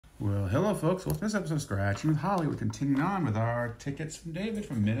Well, hello, folks. Welcome to this episode of Scratching with Holly. We're continuing on with our tickets from David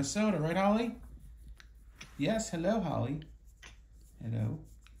from Minnesota. Right, Holly? Yes. Hello, Holly. Hello.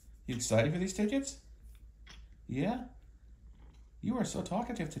 You excited for these tickets? Yeah? You are so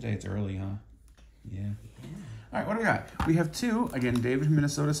talkative today. It's early, huh? Yeah. All right, what do we got? We have two. Again, David from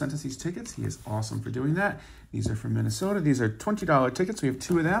Minnesota sent us these tickets. He is awesome for doing that. These are from Minnesota. These are $20 tickets. We have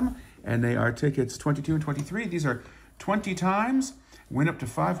two of them, and they are tickets 22 and 23. These are 20 times. Win up to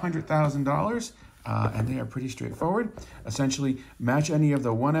 $500,000, and they are pretty straightforward. Essentially, match any of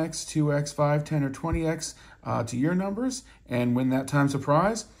the 1x, 2x, 5, 10, or 20x to your numbers and win that times a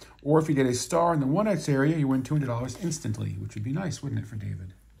prize. Or if you get a star in the 1x area, you win $200 instantly, which would be nice, wouldn't it, for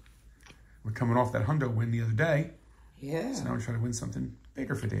David? We're coming off that hundo win the other day. Yeah. So now we're trying to win something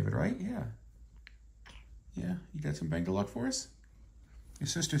bigger for David, right? Yeah. Yeah, you got some Bengal luck for us? Your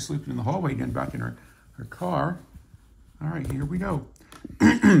sister's sleeping in the hallway, getting back in her car. All right, here we go.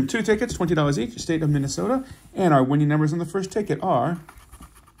 Two tickets, $20 each, state of Minnesota. And our winning numbers on the first ticket are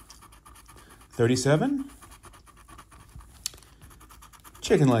 37,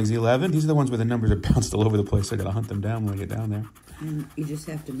 chicken legs 11. These are the ones where the numbers are bounced all over the place. So I got to hunt them down when I get down there. And you just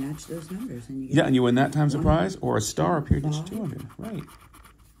have to match those numbers. And you get and you win that times a prize, or a star up here gets 200. Right.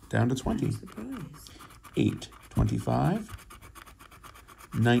 Down to 20. 8, 25,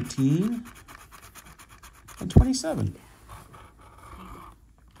 19, and 27.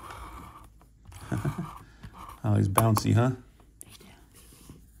 Oh, he's bouncy, huh?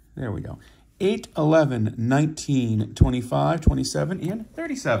 There we go. 8, 11, 19, 25, 27, and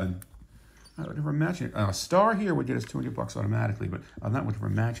 37. All right, whatever matching. A star here would get us $200 automatically, but on that, whatever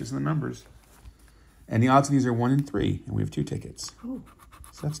matches the numbers. And the odds of these are 1 in 3, and we have two tickets. Oh.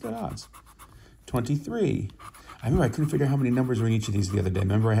 So that's good odds. 23. I remember I couldn't figure out how many numbers were in each of these the other day.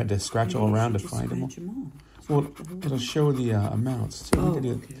 Remember I had to scratch all around to find them all? Well, it'll show the amounts. So we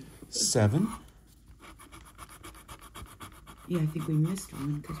did 7. Yeah, I think we missed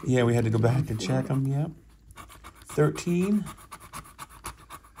one. Yeah, we had to go back and check them. Yep. 13.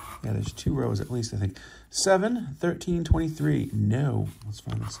 Yeah, there's 2 rows at least, I think. 7, 13, 23. No. Let's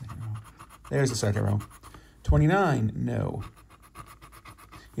find the second row. There's the second row. 29. No.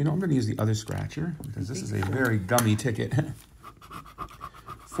 You know, I'm going to use the other scratcher because this is a very gummy ticket.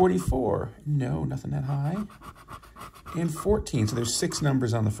 44. No, nothing that high. And 14. So there's 6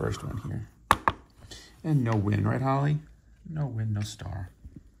 numbers on the first one here. And no win, right, Holly? No win, no star.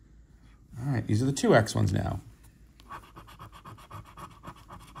 All right, these are the 2x ones now.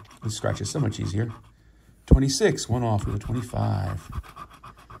 This scratch is so much easier. 26, 1 off with a 25.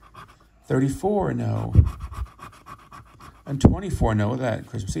 34, no. And 24, no, that.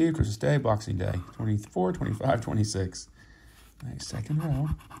 Christmas Eve, Christmas Day, Boxing Day. 24, 25, 26. Nice, second row.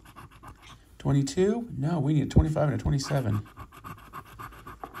 22, no, we need a 25 and a 27.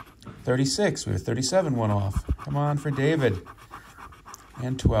 36, we have 37, 1 off. Come on for David.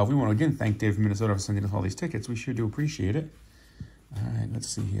 And 12. We want to again thank Dave from Minnesota for sending us all these tickets. We sure do appreciate it. All right, let's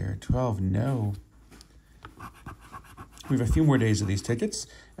see here. 12, no. We have a few more days of these tickets,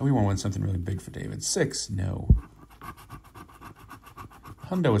 and we want to win something really big for David. 6, no.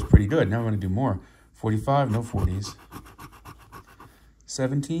 Hundo was pretty good. Now we're going to do more. 45, no 40s.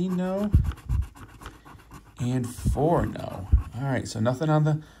 17, no. And 4, no. All right, so nothing on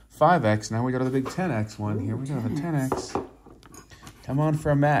the 5x. Now we go to the big 10x one. Here we go, the 10x. Come on for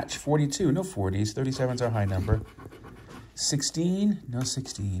a match. 42, no 40s. 37's our high number. 16, no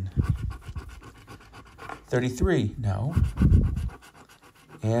 16. 33, no.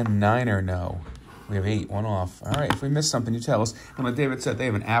 And 9er, no. We have 8, 1 off. All right, if we miss something, you tell us. And like David said, they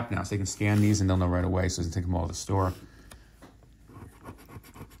have an app now, so they can scan these and they'll know right away, so it doesn't take them all to the store.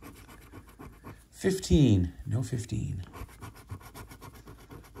 15, no 15.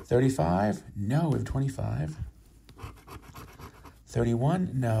 35, no, we have 25.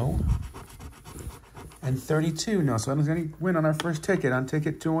 31, no. And 32, no. So I don't get any win on our first ticket, on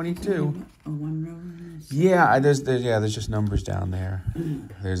ticket 22. One row? Yeah, there's just numbers down there.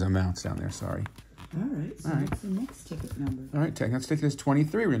 There's amounts down there, sorry. All right, so what's the next ticket number? All right, next ticket is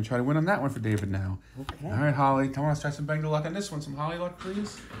 23. We're going to try to win on that one for David now. Okay. All right, Holly, come on, let's try some Bengal luck on this one. Some Holly luck,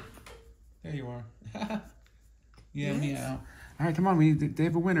 please. There you are. Yeah, yes. Meow. All right, come on, we need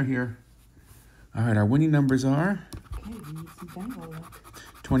Dave a winner here. All right, our winning numbers are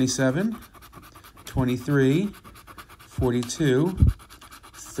 27, 23, 42,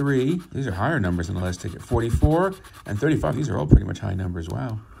 3. These are higher numbers than the last ticket. 44 and 35. These are all pretty much high numbers.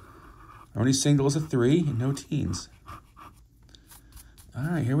 Wow. Our only single is a 3 and no teens. All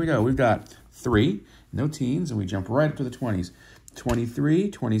right, here we go. We've got 3, no teens, and we jump right up to the 20s.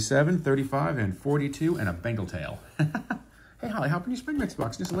 23, 27, 35, and 42, and a Bengal tail. Hey, Holly, hop in your spring mix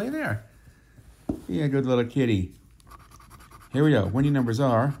box. Just lay there. Be a good little kitty. Here we go. Winning numbers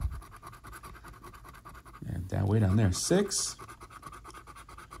are, and down way down there, 6.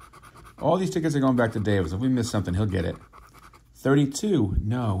 All these tickets are going back to David. So if we miss something, he'll get it. 32.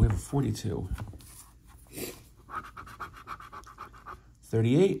 No, we have a 42.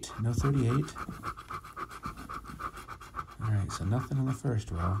 38. No 38. All right, so nothing on the first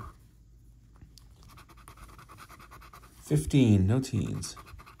row. 15. No teens.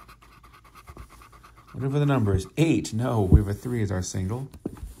 Whatever the number is. 8. No, we have a 3 as our single.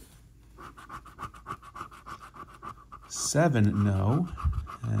 7. No.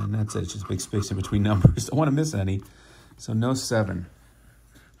 And that's it. It's just a big space in between numbers. Don't want to miss any. So no 7.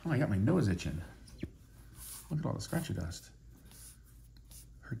 Oh, I got my nose itching. Look at all the scratchy dust.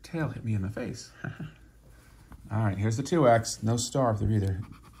 Her tail hit me in the face. All right, here's the 2X. No star there either.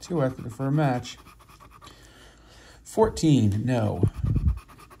 2X for a match. 14. No.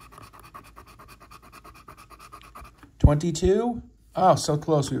 22. Oh, so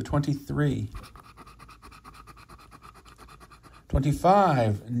close. We have 23.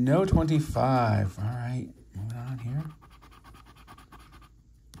 25. No 25. All right. Moving on here.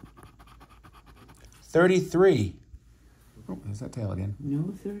 33. Oh, there's that tail again.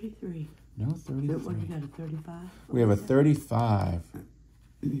 No 33. No 33. What, you got a 35? We have a 35.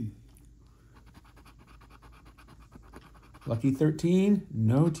 Lucky 13.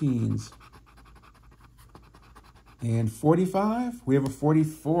 No teens. And 45. We have a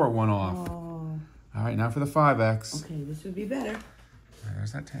 44 one off. Oh. All right, now for the 5X. Okay, this would be better.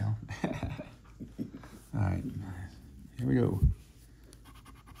 There's that tail. All right, here we go.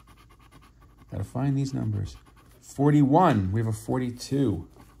 Got to find these numbers. 41, we have a 42.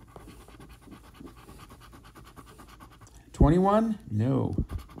 21, no.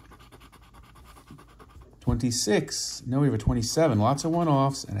 26, no, we have a 27. Lots of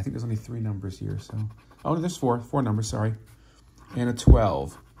one-offs, and I think there's only 3 numbers here, so. Oh, there's 4 numbers, sorry. And a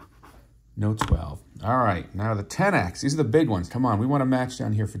 12. No 12. All right, now the 10X. These are the big ones. Come on, we want a match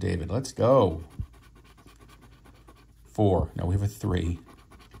down here for David. Let's go. 4. No, we have a 3.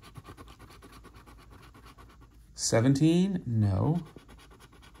 17. No.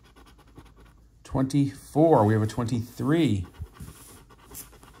 24. We have a 23.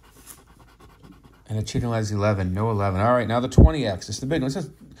 And a chicken has 11. No 11. All right, now the 20X. It's the big one.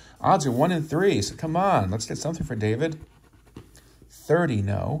 Odds are 1 in 3. So come on, let's get something for David. 30.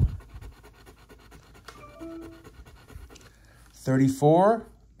 No. 34,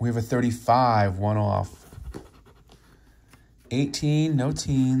 we have a 35, one off. 18, no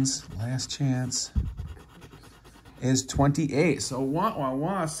teens, last chance, is 28. So,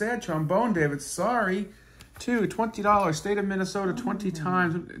 wah, sad trombone, David, sorry. 2, $20, state of Minnesota, 20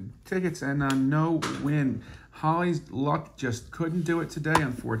 times tickets, and no win. Holly's luck just couldn't do it today,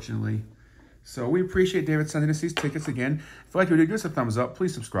 unfortunately. So we appreciate David sending us these tickets again. If you like the video, give us a thumbs up.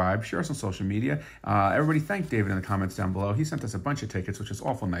 Please subscribe. Share us on social media. Everybody thank David in the comments down below. He sent us a bunch of tickets, which is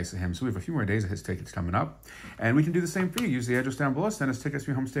awful nice of him. So we have a few more days of his tickets coming up. And we can do the same for you. Use the address down below. Send us tickets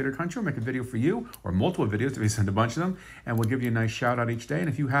from your home state or country. We'll make a video for you, or multiple videos if we send a bunch of them. And we'll give you a nice shout out each day. And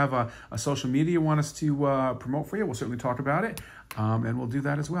if you have a social media you want us to promote for you, we'll certainly talk about it. And we'll do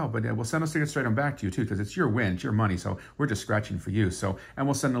that as well. But we'll send those tickets straight on back to you too, because it's your win, it's your money. So we're just scratching for you. So, and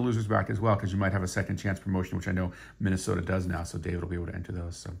we'll send the losers back as well, because you might have a second chance promotion, which I know Minnesota does now. So David will be able to enter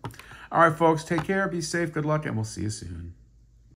those. So, all right, folks, take care, be safe, good luck, and we'll see you soon.